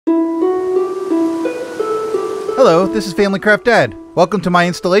Hello, this is FamilyCraft Dad. Welcome to my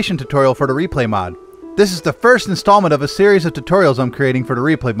installation tutorial for the Replaymod. This is the first installment of a series of tutorials I'm creating for the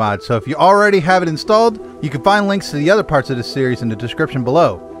Replaymod, so if you already have it installed, you can find links to the other parts of this series in the description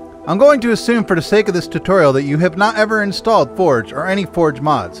below. I'm going to assume for the sake of this tutorial that you have not ever installed Forge or any Forge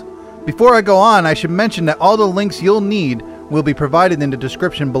mods. Before I go on, I should mention that all the links you'll need will be provided in the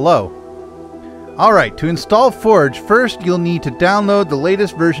description below. Alright, to install Forge, first you'll need to download the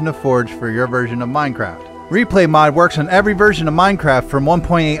latest version of Forge for your version of Minecraft. Replaymod works on every version of Minecraft from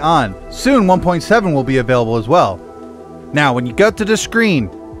 1.8 on. Soon 1.7 will be available as well. Now when you go to the screen,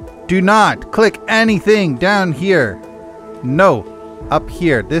 do not click anything down here. No, up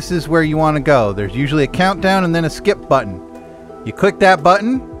here. This is where you want to go. There's usually a countdown and then a skip button. You click that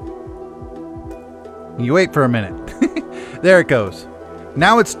button, you wait for a minute. There it goes.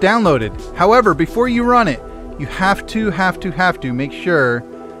 Now it's downloaded. However, before you run it, you have to make sure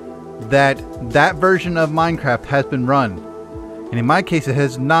that version of Minecraft has been run. And in my case, it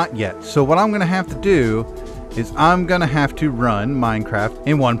has not yet. So what I'm going to have to do is I'm going to have to run Minecraft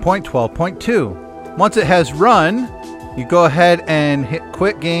in 1.12.2. Once it has run, you go ahead and hit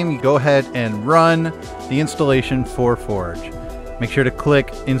quit game. You go ahead and run the installation for Forge. Make sure to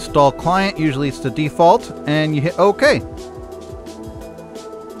click install client. Usually it's the default, and you hit OK.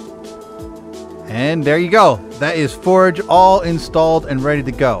 And there you go. That is Forge all installed and ready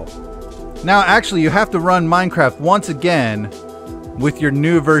to go. Now actually you have to run Minecraft once again with your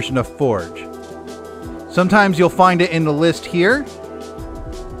new version of Forge. Sometimes you'll find it in the list here,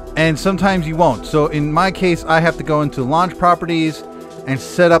 and sometimes you won't. So in my case, I have to go into launch properties and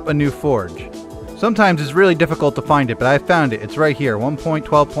set up a new Forge. Sometimes it's really difficult to find it, but I found it. It's right here,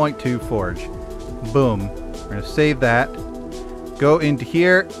 1.12.2 Forge. Boom. We're going to save that. Go into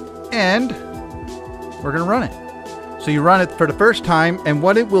here, and we're going to run it. So you run it for the first time, and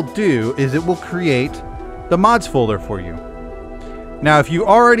what it will do is it will create the mods folder for you. Now if you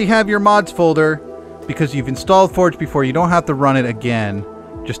already have your mods folder, because you've installed Forge before, you don't have to run it again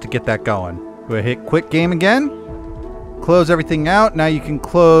just to get that going. Go ahead, hit quit game again, close everything out. Now you can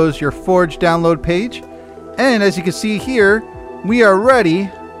close your Forge download page, and as you can see here, we are ready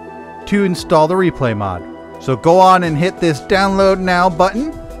to install the Replaymod. So go on and hit this download now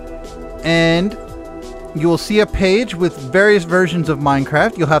button, and you will see a page with various versions of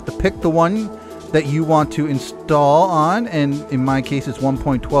Minecraft. You'll have to pick the one that you want to install on, and in my case it's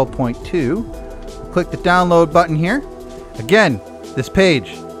 1.12.2. Click the download button here. Again, this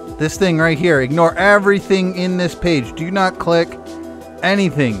page, this thing right here, ignore everything in this page. Do not click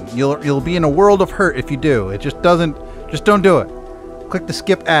anything. You'll be in a world of hurt if you do. It just don't do it. Click the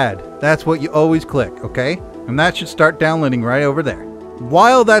skip ad. That's what you always click, okay? And that should start downloading right over there.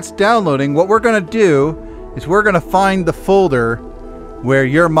 While that's downloading, what we're going to do is we're going to find the folder where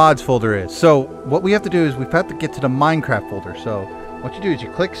your mods folder is. So what we have to do is we have to get to the Minecraft folder. So what you do is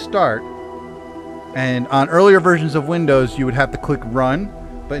you click start, and on earlier versions of Windows you would have to click run,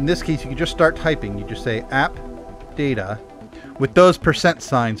 but in this case you can just start typing. You just say app data with those %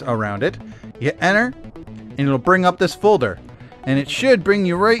 signs around it. You hit enter, and it'll bring up this folder, and it should bring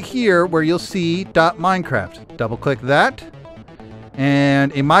you right here where you'll see .minecraft. Double click that.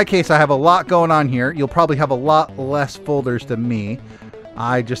 And in my case, I have a lot going on here. You'll probably have a lot less folders than me.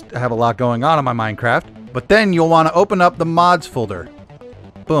 I just have a lot going on my Minecraft. But then you'll want to open up the mods folder.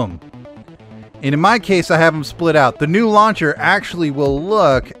 Boom. And in my case, I have them split out. The new launcher actually will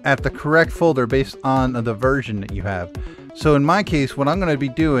look at the correct folder based on the version that you have. So in my case, what I'm going to be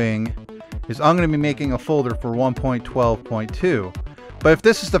doing is I'm going to be making a folder for 1.12.2. But if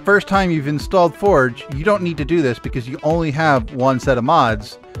this is the first time you've installed Forge, you don't need to do this because you only have one set of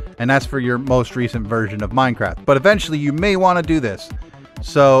mods, and that's for your most recent version of Minecraft. But eventually you may want to do this.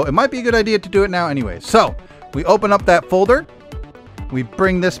 So it might be a good idea to do it now anyway. So we open up that folder, we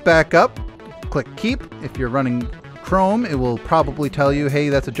bring this back up, click keep. If you're running Chrome, it will probably tell you, hey,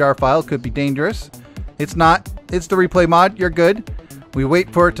 that's a jar file, could be dangerous. It's not, it's the Replaymod, you're good. We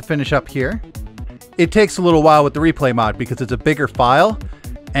wait for it to finish up here. It takes a little while with the Replaymod because it's a bigger file,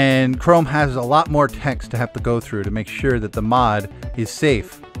 and Chrome has a lot more text to have to go through to make sure that the mod is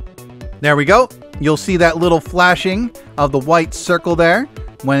safe. There we go. You'll see that little flashing of the white circle there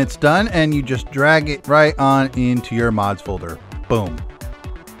when it's done, and you just drag it right on into your mods folder. Boom.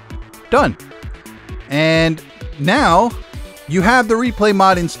 Done. And now you have the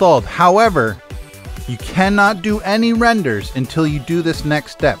Replaymod installed. However, you cannot do any renders until you do this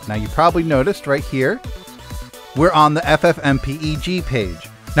next step. Now you probably noticed right here, we're on the ffmpeg page.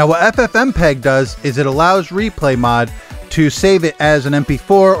 Now what ffmpeg does is it allows Replaymod to save it as an MP4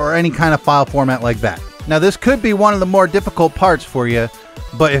 or any kind of file format like that. Now this could be one of the more difficult parts for you,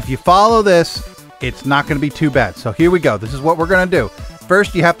 but if you follow this it's not going to be too bad. So here we go. This is what we're going to do.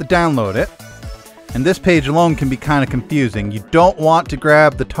 First, you have to download it. And this page alone can be kind of confusing. You don't want to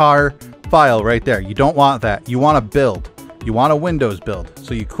grab the tar file right there. You don't want that. You want to build. You want a Windows build.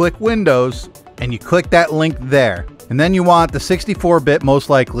 So you click Windows and you click that link there. And then you want the 64-bit most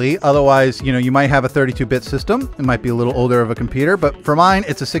likely. Otherwise, you know, you might have a 32-bit system. It might be a little older of a computer, but for mine,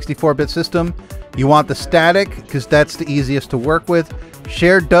 it's a 64-bit system. You want the static because that's the easiest to work with.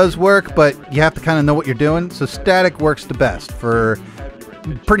 Shared does work, but you have to kind of know what you're doing. So static works the best for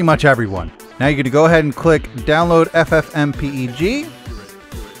pretty much everyone. Now you're going to go ahead and click download Ffmpeg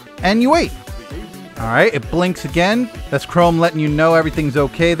and you wait. All right, it blinks again. That's Chrome letting you know everything's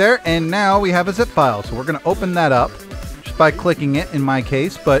okay there. And now we have a zip file. So we're going to open that up just by clicking it in my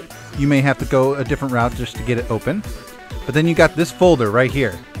case, but you may have to go a different route just to get it open. But then you got this folder right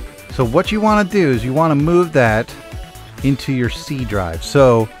here. So what you want to do is you want to move that into your C drive.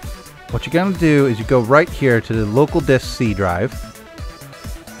 So what you're going to do is you go right here to the local disk C drive,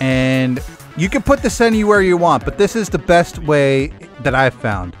 and you can put this anywhere you want, but this is the best way that I've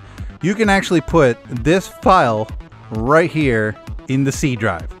found. You can actually put this file right here in the C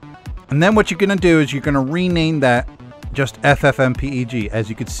drive. And then what you're going to do is you're going to rename that just Ffmpeg. As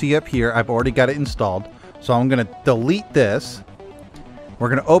you can see up here, I've already got it installed. So I'm going to delete this. We're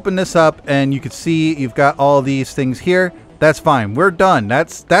going to open this up and you can see you've got all these things here. That's fine. We're done.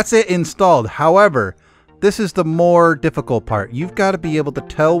 That's it installed. However, this is the more difficult part. You've got to be able to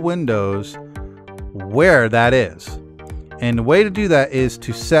tell Windows where that is. And the way to do that is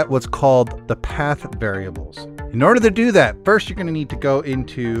to set what's called the path variables. In order to do that, first you're going to need to go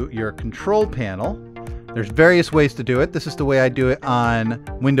into your control panel. There's various ways to do it. This is the way I do it on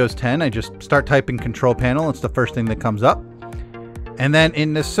Windows 10. I just start typing control panel. It's the first thing that comes up. And then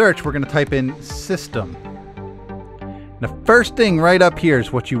in the search, we're going to type in system. The first thing right up here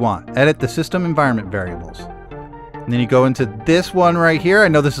is what you want. Edit the system environment variables. And then you go into this one right here. I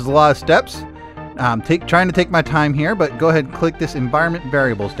know this is a lot of steps. Trying to take my time here, but go ahead and click this environment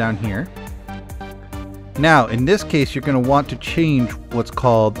variables down here. Now, in this case, you're going to want to change what's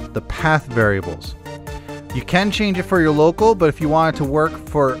called the path variables. You can change it for your local, but if you want it to work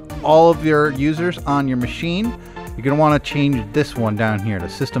for all of your users on your machine, you're going to want to change this one down here, the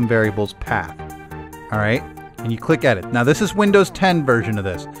system variables path. All right, and you click edit. Now, this is Windows 10 version of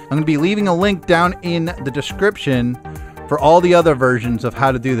this. I'm going to be leaving a link down in the description for all the other versions of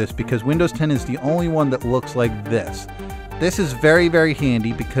how to do this, because Windows 10 is the only one that looks like this. This is very, very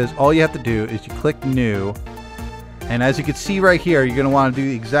handy because all you have to do is you click new, and as you can see right here, you're going to want to do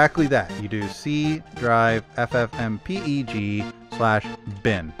exactly that. You do C drive ffmpeg/bin.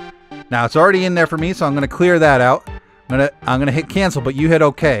 Now it's already in there for me, so I'm going to clear that out. I'm going to hit cancel, but you hit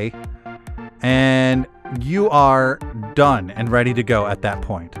OK, and you are done and ready to go at that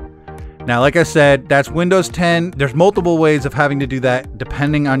point. Now, like I said, that's Windows 10. There's multiple ways of having to do that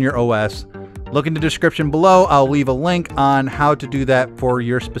depending on your OS. Look in the description below. I'll leave a link on how to do that for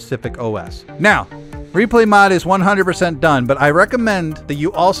your specific OS. Now, Replaymod is 100% done, but I recommend that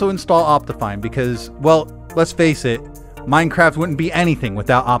you also install Optifine because, well, let's face it, Minecraft wouldn't be anything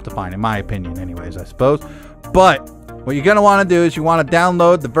without Optifine, in my opinion anyways, I suppose. But what you're going to want to do is you want to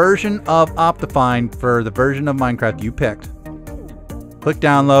download the version of Optifine for the version of Minecraft you picked. Click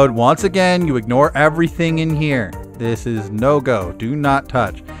download. Once again, you ignore everything in here. This is no go. Do not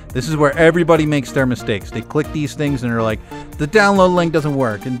touch. This is where everybody makes their mistakes. They click these things and they're like, the download link doesn't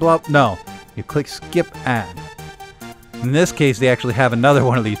work and blah. No, you click skip ad. In this case, they actually have another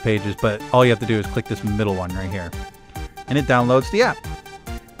one of these pages, but all you have to do is click this middle one right here. And it downloads the app.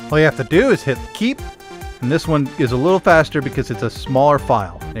 All you have to do is hit keep. And this one is a little faster because it's a smaller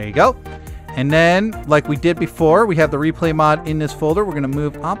file. There you go. And then, like we did before, we have the Replaymod in this folder. We're going to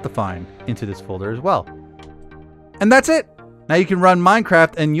move Optifine into this folder as well. And that's it. Now you can run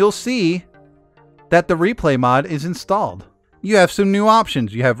Minecraft and you'll see that the Replaymod is installed. You have some new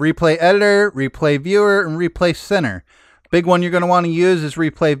options. You have Replay Editor, Replay Viewer, and Replay Center. Big one you're going to want to use is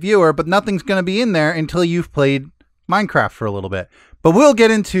Replay Viewer, but nothing's going to be in there until you've played Minecraft for a little bit. But we'll get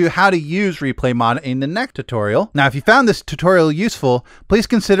into how to use Replaymod in the next tutorial. Now, if you found this tutorial useful, please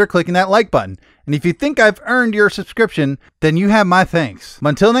consider clicking that like button. And if you think I've earned your subscription, then you have my thanks.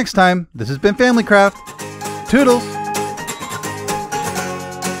 Until next time, this has been FamilyCraft. Toodles!